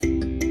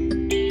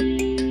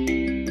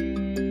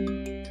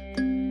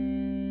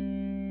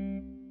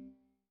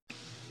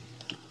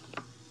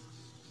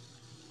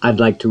I'd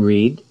like to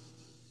read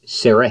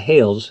Sarah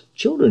Hale's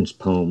children's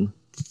poem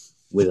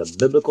with a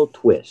biblical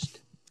twist.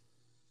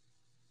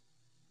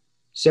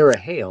 Sarah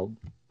Hale,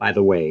 by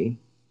the way,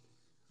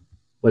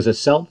 was a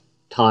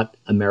self-taught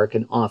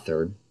American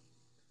author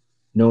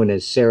known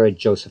as Sarah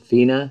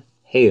Josephina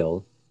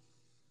Hale,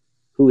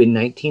 who in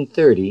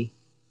 1930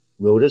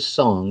 wrote a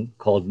song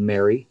called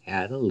Mary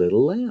Had a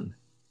Little Lamb.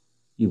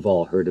 You've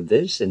all heard of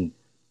this and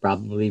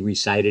probably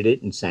recited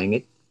it and sang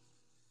it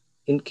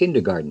in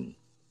kindergarten.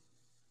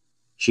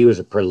 She was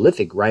a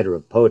prolific writer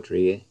of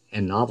poetry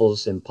and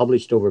novels and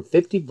published over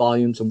 50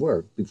 volumes of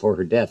work before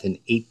her death in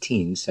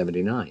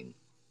 1879.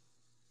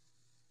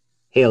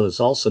 Hale is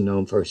also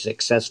known for her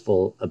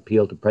successful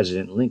appeal to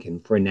President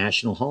Lincoln for a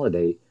national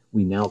holiday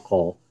we now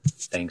call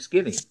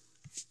Thanksgiving.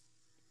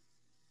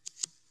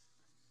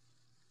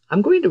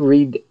 I'm going to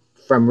read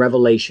from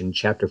Revelation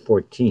chapter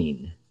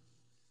 14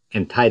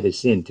 and tie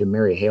this into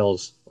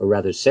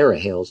Sarah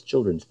Hale's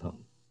children's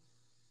poem,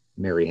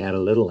 Mary Had a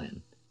Little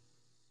Lamb.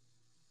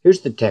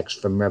 Here's the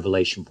text from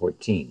Revelation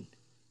 14.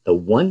 The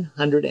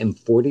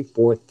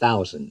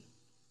 144,000.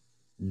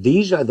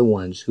 These are the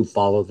ones who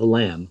follow the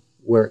Lamb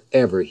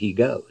wherever he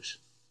goes.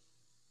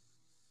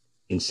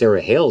 In Sarah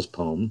Hale's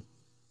poem,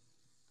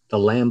 the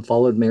Lamb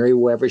followed Mary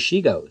wherever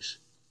she goes.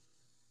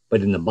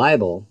 But in the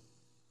Bible,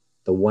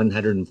 the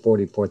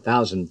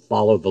 144,000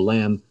 follow the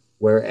Lamb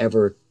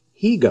wherever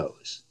he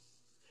goes.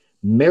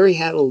 Mary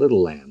had a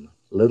little lamb,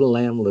 little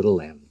lamb, little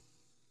lamb.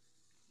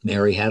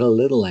 Mary had a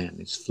little lamb.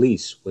 Its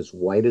fleece was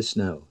white as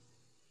snow.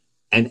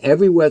 And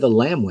everywhere the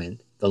lamb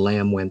went, the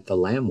lamb went, the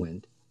lamb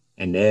went.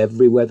 And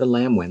everywhere the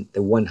lamb went,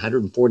 the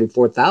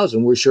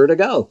 144,000 were sure to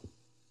go.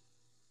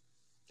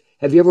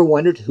 Have you ever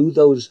wondered who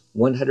those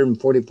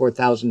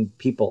 144,000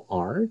 people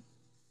are?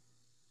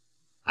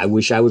 I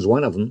wish I was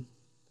one of them.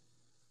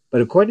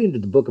 But according to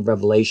the book of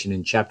Revelation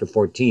in chapter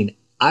 14,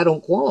 I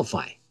don't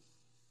qualify.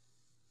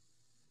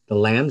 The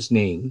Lamb's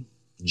name,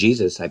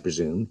 Jesus, I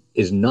presume,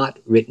 is not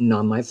written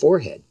on my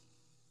forehead,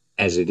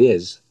 as it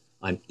is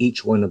on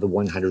each one of the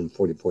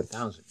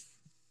 144,000.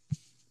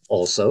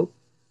 Also,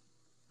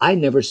 I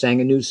never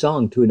sang a new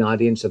song to an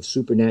audience of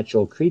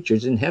supernatural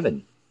creatures in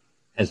heaven,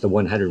 as the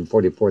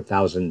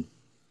 144,000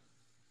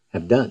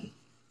 have done,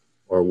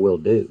 or will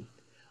do.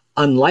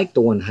 Unlike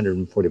the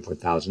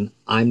 144,000,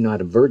 I'm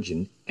not a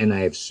virgin, and I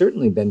have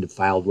certainly been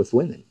defiled with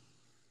women.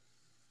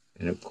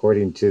 And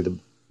according to the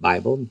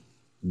Bible,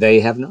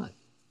 they have not.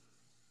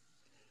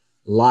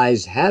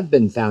 Lies have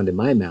been found in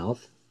my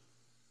mouth,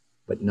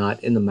 but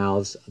not in the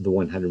mouths of the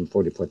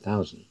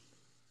 144,000.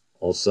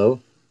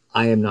 Also,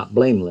 I am not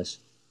blameless,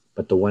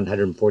 but the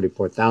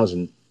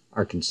 144,000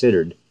 are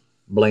considered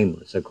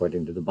blameless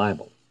according to the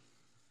Bible.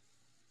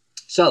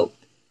 So,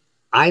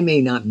 I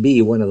may not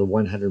be one of the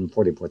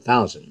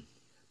 144,000,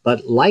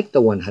 but like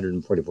the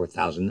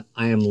 144,000,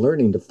 I am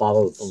learning to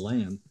follow the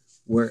Lamb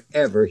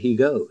wherever he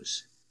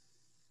goes.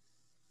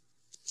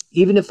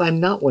 Even if I'm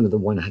not one of the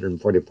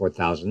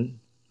 144,000,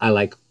 I,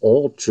 like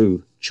all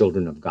true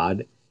children of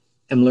God,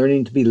 am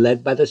learning to be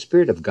led by the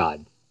Spirit of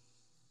God.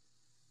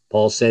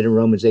 Paul said in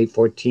Romans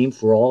 8:14,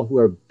 for all who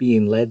are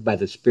being led by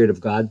the Spirit of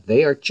God,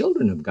 they are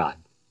children of God.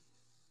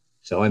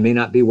 So I may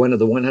not be one of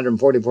the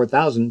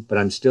 144,000, but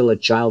I'm still a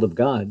child of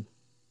God.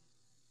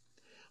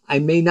 I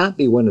may not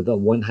be one of the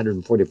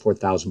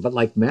 144,000, but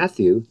like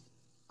Matthew,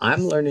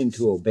 I'm learning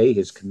to obey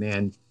his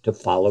command to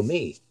follow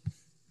me.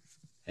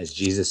 As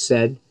Jesus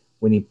said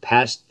when he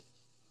passed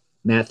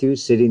Matthew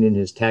sitting in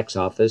his tax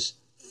office,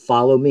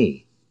 follow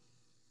me.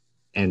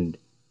 And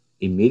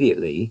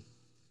immediately,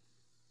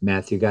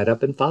 Matthew got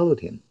up and followed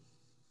him.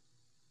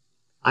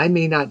 I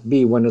may not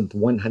be one of the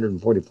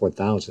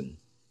 144,000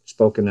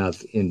 spoken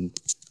of in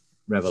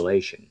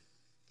Revelation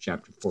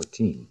chapter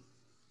 14,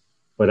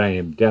 but I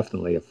am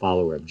definitely a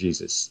follower of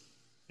Jesus,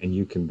 and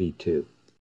you can be too.